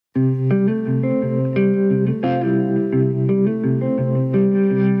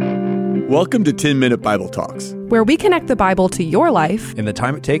Welcome to 10-Minute Bible Talks, where we connect the Bible to your life in the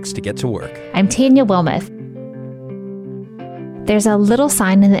time it takes to get to work. I'm Tanya Wilmoth. There's a little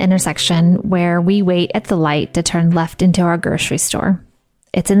sign in the intersection where we wait at the light to turn left into our grocery store.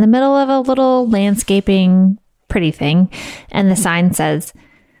 It's in the middle of a little landscaping pretty thing, and the sign says,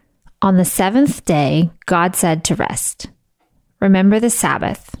 "On the seventh day, God said to rest. Remember the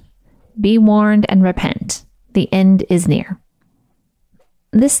Sabbath. Be warned and repent. The end is near."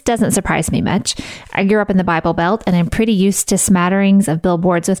 This doesn't surprise me much. I grew up in the Bible Belt, and I'm pretty used to smatterings of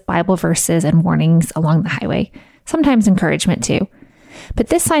billboards with Bible verses and warnings along the highway. Sometimes encouragement too. But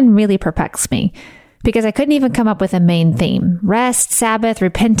this sign really perplexed me because I couldn't even come up with a main theme. Rest, Sabbath,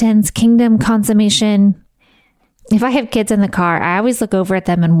 repentance, kingdom, consummation. If I have kids in the car, I always look over at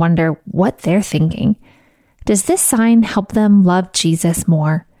them and wonder what they're thinking. Does this sign help them love Jesus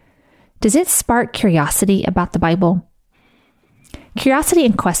more? Does it spark curiosity about the Bible? Curiosity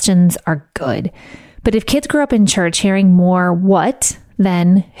and questions are good, but if kids grow up in church hearing more what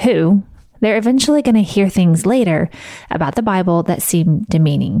than who, they're eventually going to hear things later about the Bible that seem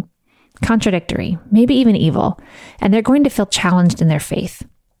demeaning, contradictory, maybe even evil, and they're going to feel challenged in their faith.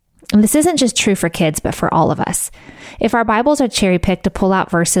 And this isn't just true for kids, but for all of us. If our Bibles are cherry-picked to pull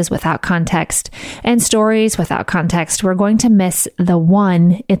out verses without context and stories without context, we're going to miss the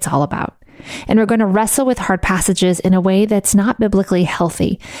one it's all about. And we're going to wrestle with hard passages in a way that's not biblically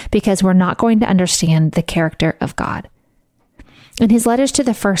healthy because we're not going to understand the character of God. In his letters to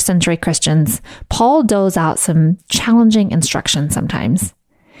the first century Christians, Paul doles out some challenging instruction sometimes.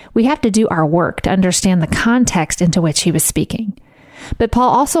 We have to do our work to understand the context into which he was speaking. But Paul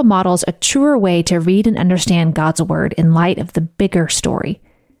also models a truer way to read and understand God's word in light of the bigger story.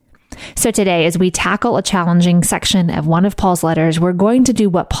 So today, as we tackle a challenging section of one of Paul's letters, we're going to do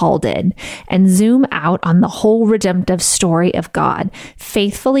what Paul did and zoom out on the whole redemptive story of God,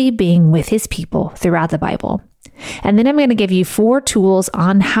 faithfully being with his people throughout the Bible. And then I'm going to give you 4 tools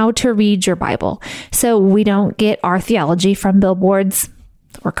on how to read your Bible so we don't get our theology from billboards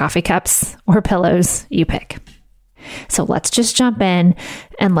or coffee cups or pillows, you pick. So let's just jump in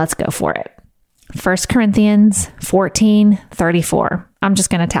and let's go for it. 1 Corinthians 14:34. I'm just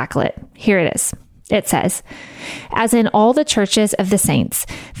going to tackle it. Here it is. It says, "As in all the churches of the saints,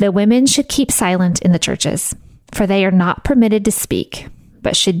 the women should keep silent in the churches, for they are not permitted to speak,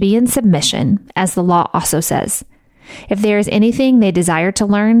 but should be in submission, as the law also says. If there is anything they desire to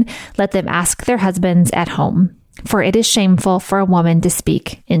learn, let them ask their husbands at home, for it is shameful for a woman to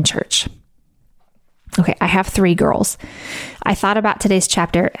speak in church." Okay, I have 3 girls. I thought about today's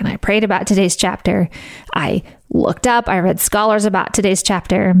chapter and I prayed about today's chapter. I looked up, I read scholars about today's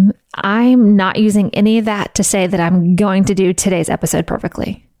chapter. I'm not using any of that to say that I'm going to do today's episode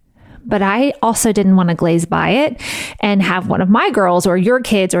perfectly. But I also didn't want to glaze by it and have one of my girls or your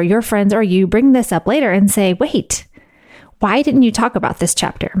kids or your friends or you bring this up later and say, "Wait, why didn't you talk about this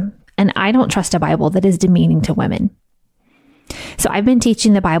chapter?" And I don't trust a Bible that is demeaning to women. So I've been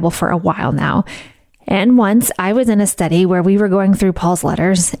teaching the Bible for a while now. And once I was in a study where we were going through Paul's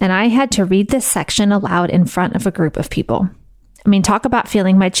letters, and I had to read this section aloud in front of a group of people. I mean, talk about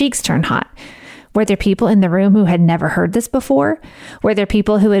feeling my cheeks turn hot. Were there people in the room who had never heard this before? Were there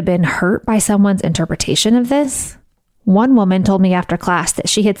people who had been hurt by someone's interpretation of this? One woman told me after class that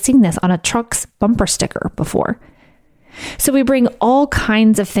she had seen this on a truck's bumper sticker before. So we bring all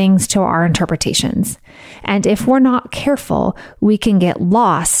kinds of things to our interpretations. And if we're not careful, we can get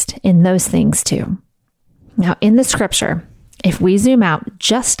lost in those things too. Now, in the scripture, if we zoom out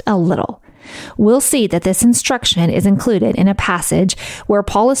just a little, we'll see that this instruction is included in a passage where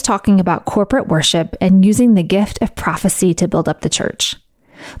Paul is talking about corporate worship and using the gift of prophecy to build up the church.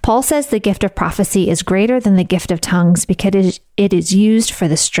 Paul says the gift of prophecy is greater than the gift of tongues because it is used for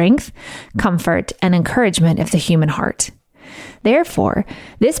the strength, comfort, and encouragement of the human heart. Therefore,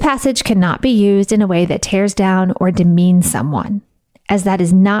 this passage cannot be used in a way that tears down or demeans someone, as that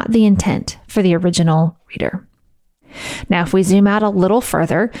is not the intent for the original reader. Now, if we zoom out a little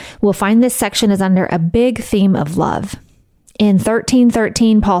further, we'll find this section is under a big theme of love. In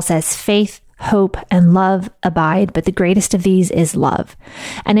 13:13, Paul says, "Faith, hope, and love abide, but the greatest of these is love."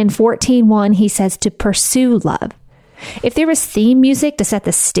 And in 14:1, he says to pursue love. If there was theme music to set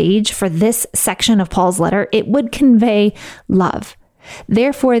the stage for this section of Paul's letter, it would convey love.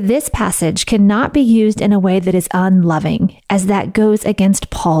 Therefore, this passage cannot be used in a way that is unloving, as that goes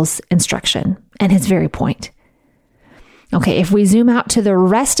against Paul's instruction and his very point. Okay, if we zoom out to the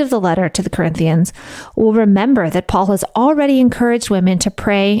rest of the letter to the Corinthians, we'll remember that Paul has already encouraged women to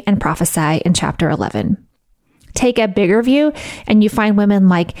pray and prophesy in chapter 11. Take a bigger view, and you find women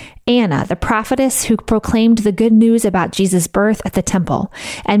like Anna, the prophetess who proclaimed the good news about Jesus' birth at the temple,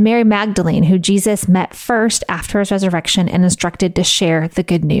 and Mary Magdalene, who Jesus met first after his resurrection and instructed to share the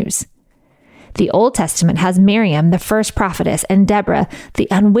good news. The Old Testament has Miriam, the first prophetess, and Deborah, the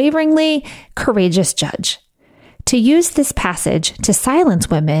unwaveringly courageous judge. To use this passage to silence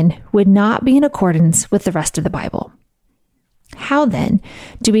women would not be in accordance with the rest of the Bible. How then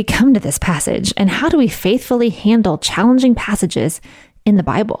do we come to this passage, and how do we faithfully handle challenging passages in the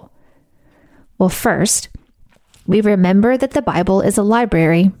Bible? Well, first, we remember that the Bible is a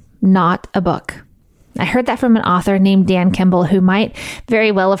library, not a book. I heard that from an author named Dan Kimball, who might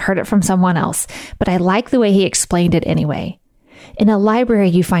very well have heard it from someone else, but I like the way he explained it anyway. In a library,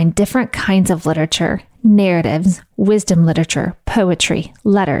 you find different kinds of literature, narratives, wisdom literature, poetry,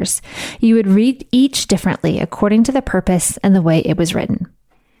 letters. You would read each differently according to the purpose and the way it was written.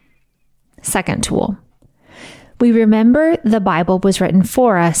 Second tool. We remember the Bible was written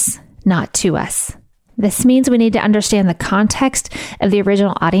for us, not to us. This means we need to understand the context of the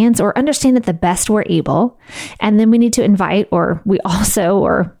original audience, or understand it the best we're able. And then we need to invite, or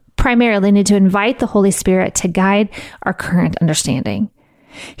primarily need to invite the Holy Spirit to guide our current understanding.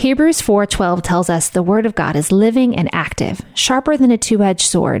 Hebrews 4:12 tells us the word of God is living and active, sharper than a two-edged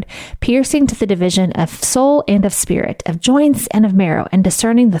sword, piercing to the division of soul and of spirit, of joints and of marrow, and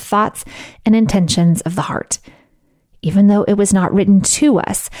discerning the thoughts and intentions of the heart. Even though it was not written to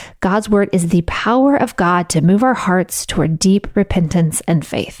us, God's word is the power of God to move our hearts toward deep repentance and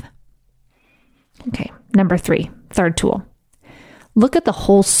faith. Okay, number 3, third tool. Look at the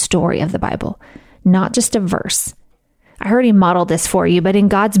whole story of the Bible, not just a verse. I already modeled this for you, but in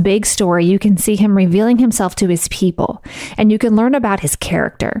God's big story, you can see him revealing himself to his people, and you can learn about his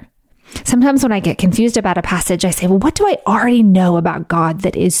character. Sometimes when I get confused about a passage, I say, well, what do I already know about God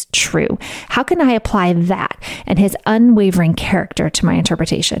that is true? How can I apply that and his unwavering character to my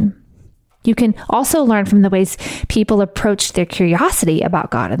interpretation? You can also learn from the ways people approached their curiosity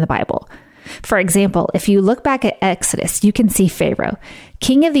about God in the Bible. For example, if you look back at Exodus, you can see Pharaoh,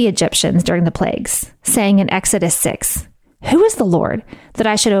 king of the Egyptians during the plagues, saying in Exodus 6, "Who is the Lord that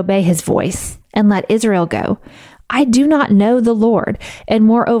I should obey his voice and let Israel go? I do not know the Lord, and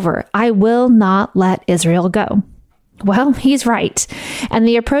moreover, I will not let Israel go." Well, he's right. And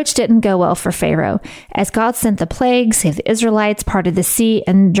the approach didn't go well for Pharaoh, as God sent the plagues, saved the Israelites, parted the sea,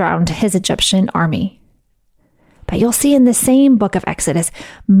 and drowned his Egyptian army. But you'll see in the same book of Exodus,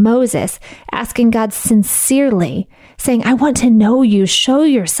 Moses asking God sincerely, saying, "I want to know you, show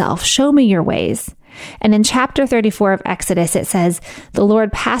yourself, show me your ways." And in chapter 34 of Exodus, it says, the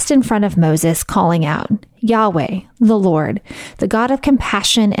Lord passed in front of Moses, calling out, "Yahweh, the Lord, the God of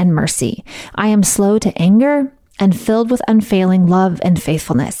compassion and mercy. I am slow to anger and filled with unfailing love and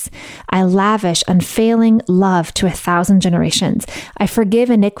faithfulness. I lavish unfailing love to 1,000 generations. I forgive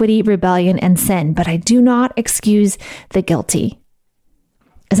iniquity, rebellion, and sin, but I do not excuse the guilty."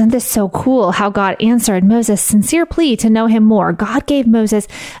 Isn't this so cool how God answered Moses' sincere plea to know him more? God gave Moses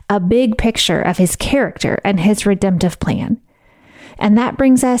a big picture of his character and his redemptive plan. And that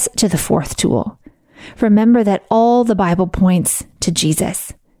brings us to the fourth tool. Remember that all the Bible points to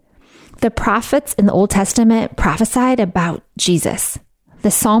Jesus. The prophets in the Old Testament prophesied about Jesus.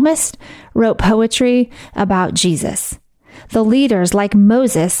 The psalmist wrote poetry about Jesus. The leaders, like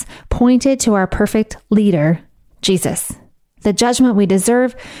Moses, pointed to our perfect leader, Jesus. The judgment we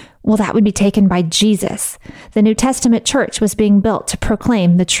deserve, well, that would be taken by Jesus. The New Testament church was being built to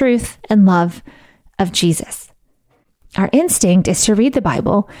proclaim the truth and love of Jesus. Our instinct is to read the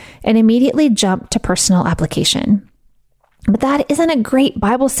Bible and immediately jump to personal application. But that isn't a great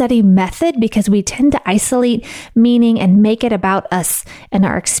Bible study method because we tend to isolate meaning and make it about us and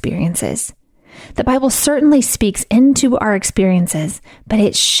our experiences. The Bible certainly speaks into our experiences, but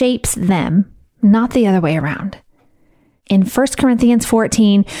it shapes them, not the other way around. In 1 Corinthians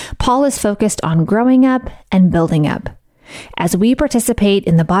 14, Paul is focused on growing up and building up. As we participate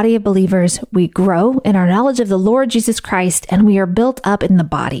in the body of believers, we grow in our knowledge of the Lord Jesus Christ, and we are built up in the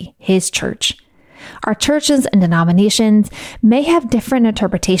body, his church. Our churches and denominations may have different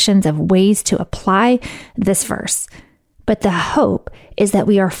interpretations of ways to apply this verse, but the hope is that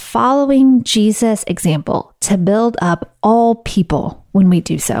we are following Jesus' example to build up all people when we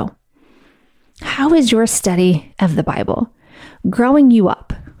do so. How is your study of the Bible growing you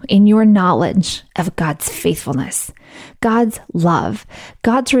up in your knowledge of God's faithfulness, God's love,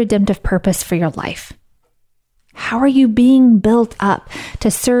 God's redemptive purpose for your life? How are you being built up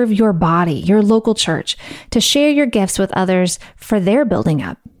to serve your body, your local church, to share your gifts with others for their building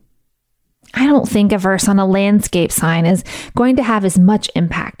up? I don't think a verse on a landscape sign is going to have as much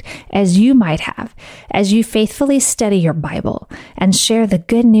impact as you might have as you faithfully study your Bible and share the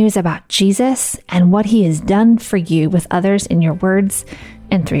good news about Jesus and what he has done for you with others in your words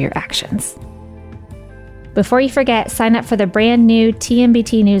and through your actions. Before you forget, sign up for the brand new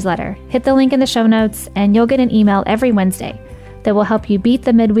TMBT newsletter. Hit the link in the show notes and you'll get an email every Wednesday that will help you beat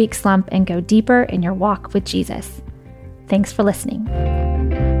the midweek slump and go deeper in your walk with Jesus. Thanks for listening.